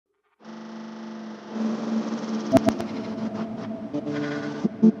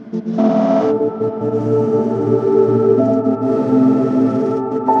If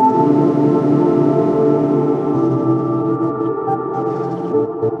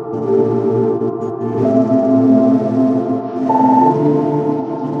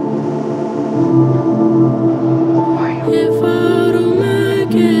I don't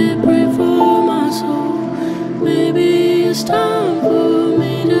make it, pray for my soul. Maybe it's time for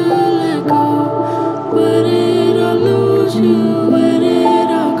me to let go. Where did I lose you? Where did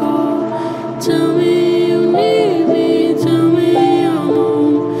I go? Tell me you need me, tell me I'm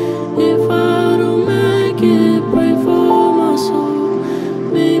home. If I don't make it, pray for my soul.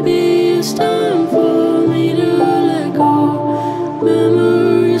 Maybe it's time for